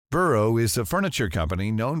Burrow is a furniture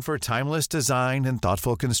company known for timeless design and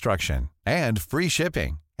thoughtful construction, and free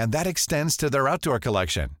shipping, and that extends to their outdoor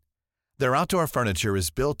collection. Their outdoor furniture is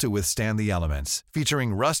built to withstand the elements,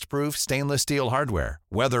 featuring rust-proof stainless steel hardware,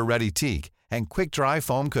 weather-ready teak, and quick-dry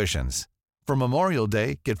foam cushions. For Memorial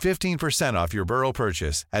Day, get 15% off your Burrow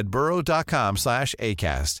purchase at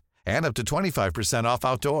burrow.com/ACAST and up to 25% off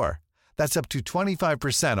outdoor. That's up to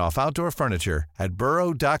 25% off outdoor furniture at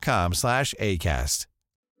burrow.com/ACAST.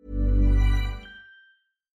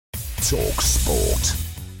 TalkSPORT.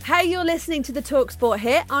 Hey, you're listening to the TalkSPORT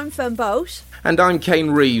Hit. I'm Fern Bolt. And I'm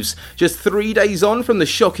Kane Reeves. Just 3 days on from the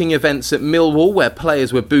shocking events at Millwall where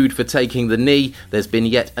players were booed for taking the knee, there's been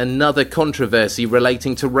yet another controversy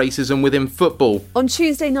relating to racism within football. On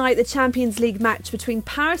Tuesday night, the Champions League match between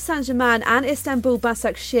Paris Saint-Germain and Istanbul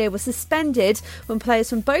Başakşehir was suspended when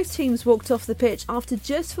players from both teams walked off the pitch after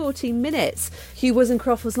just 14 minutes. Hugh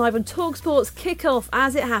Wozencroft was live on TalkSPORT's kick-off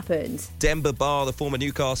as it happened. Demba Ba, the former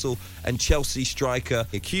Newcastle and Chelsea striker,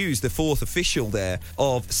 accused the fourth official there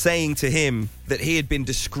of saying to him that he had been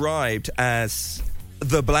described as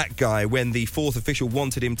the black guy when the fourth official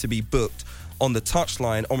wanted him to be booked on the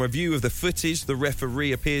touchline. On review of the footage, the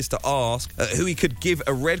referee appears to ask who he could give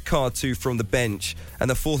a red card to from the bench, and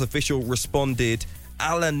the fourth official responded,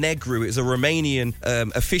 Ala Negru. It's a Romanian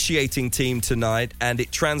officiating team tonight, and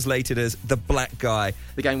it translated as the black guy.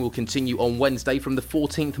 The game will continue on Wednesday from the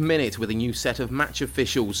 14th minute with a new set of match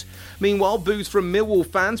officials. Meanwhile, boos from Millwall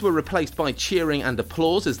fans were replaced by cheering and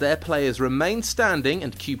applause as their players remained standing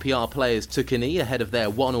and QPR players took a knee ahead of their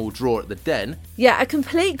 1-1 draw at the Den. Yeah, a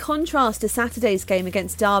complete contrast to Saturday's game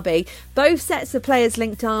against Derby. Both sets of players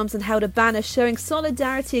linked arms and held a banner showing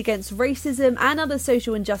solidarity against racism and other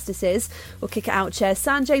social injustices. We'll kick it out, Chair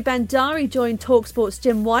Sanjay Bandari joined TalkSPORT's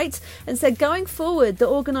Jim White and said going forward the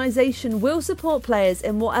organisation will support players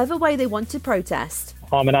in whatever way they want to protest.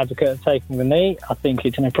 I'm an advocate of taking the knee. I think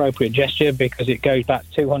it's an appropriate gesture because it goes back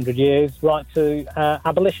 200 years right to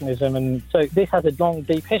abolitionism, and so this has a long,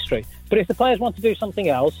 deep history. But if the players want to do something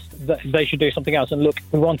else, they should do something else. And look,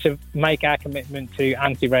 we want to make our commitment to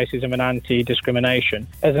anti-racism and anti-discrimination.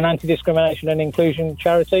 As an anti-discrimination and inclusion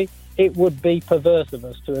charity, it would be perverse of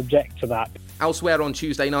us to object to that. Elsewhere on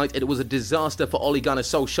Tuesday night, it was a disaster for Ole Gunnar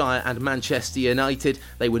Solskjaer and Manchester United.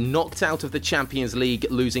 They were knocked out of the Champions League,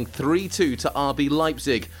 losing 3-2 to RB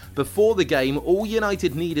Leipzig. Before the game, all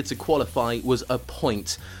United needed to qualify was a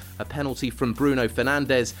point. A penalty from Bruno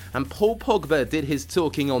Fernandes, and Paul Pogba did his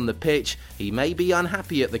talking on the pitch. He may be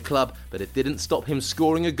unhappy at the club, but it didn't stop him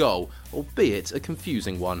scoring a goal, albeit a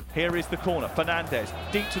confusing one. Here is the corner, Fernandes,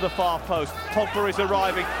 deep to the far post. Pogba is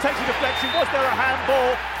arriving, takes a deflection, was there a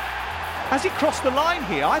handball? Has he crossed the line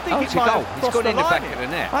here? I think it might have crossed the line.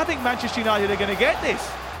 I think Manchester United are going to get this.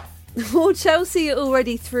 Well, Chelsea are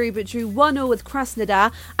already through but drew 1-1 with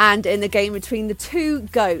Krasnodar, and in the game between the two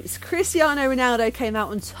GOATs, Cristiano Ronaldo came out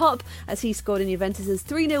on top as he scored in Juventus'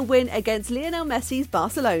 3-0 win against Lionel Messi's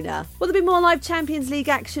Barcelona. Will there be more live Champions League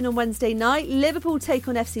action on Wednesday night? Liverpool take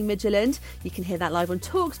on FC Midtjylland. You can hear that live on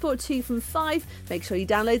TalkSPORT 2 from 5. Make sure you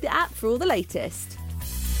download the app for all the latest.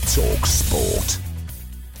 TalkSPORT.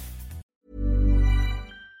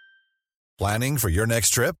 Planning for your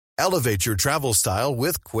next trip? Elevate your travel style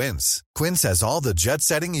with Quince. Quince has all the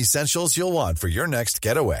jet-setting essentials you'll want for your next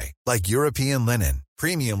getaway, like European linen,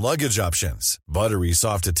 premium luggage options, buttery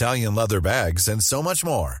soft Italian leather bags, and so much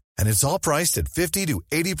more. And it's all priced at 50 to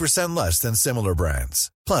 80% less than similar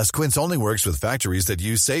brands. Plus, Quince only works with factories that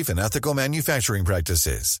use safe and ethical manufacturing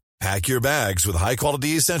practices. Pack your bags with high-quality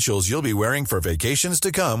essentials you'll be wearing for vacations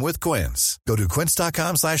to come with Quince. Go to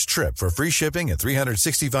quince.com/trip for free shipping and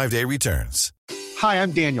 365-day returns. Hi,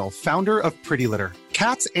 I'm Daniel, founder of Pretty Litter.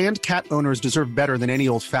 Cats and cat owners deserve better than any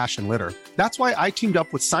old-fashioned litter. That's why I teamed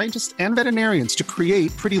up with scientists and veterinarians to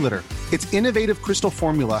create Pretty Litter. Its innovative crystal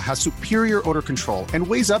formula has superior odor control and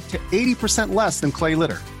weighs up to 80% less than clay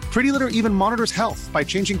litter. Pretty Litter even monitors health by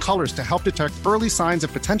changing colors to help detect early signs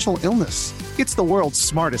of potential illness. It's the world's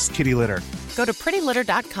smartest kitty litter. Go to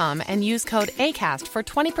prettylitter.com and use code ACAST for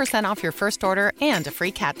 20% off your first order and a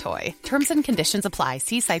free cat toy. Terms and conditions apply.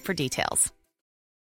 See site for details.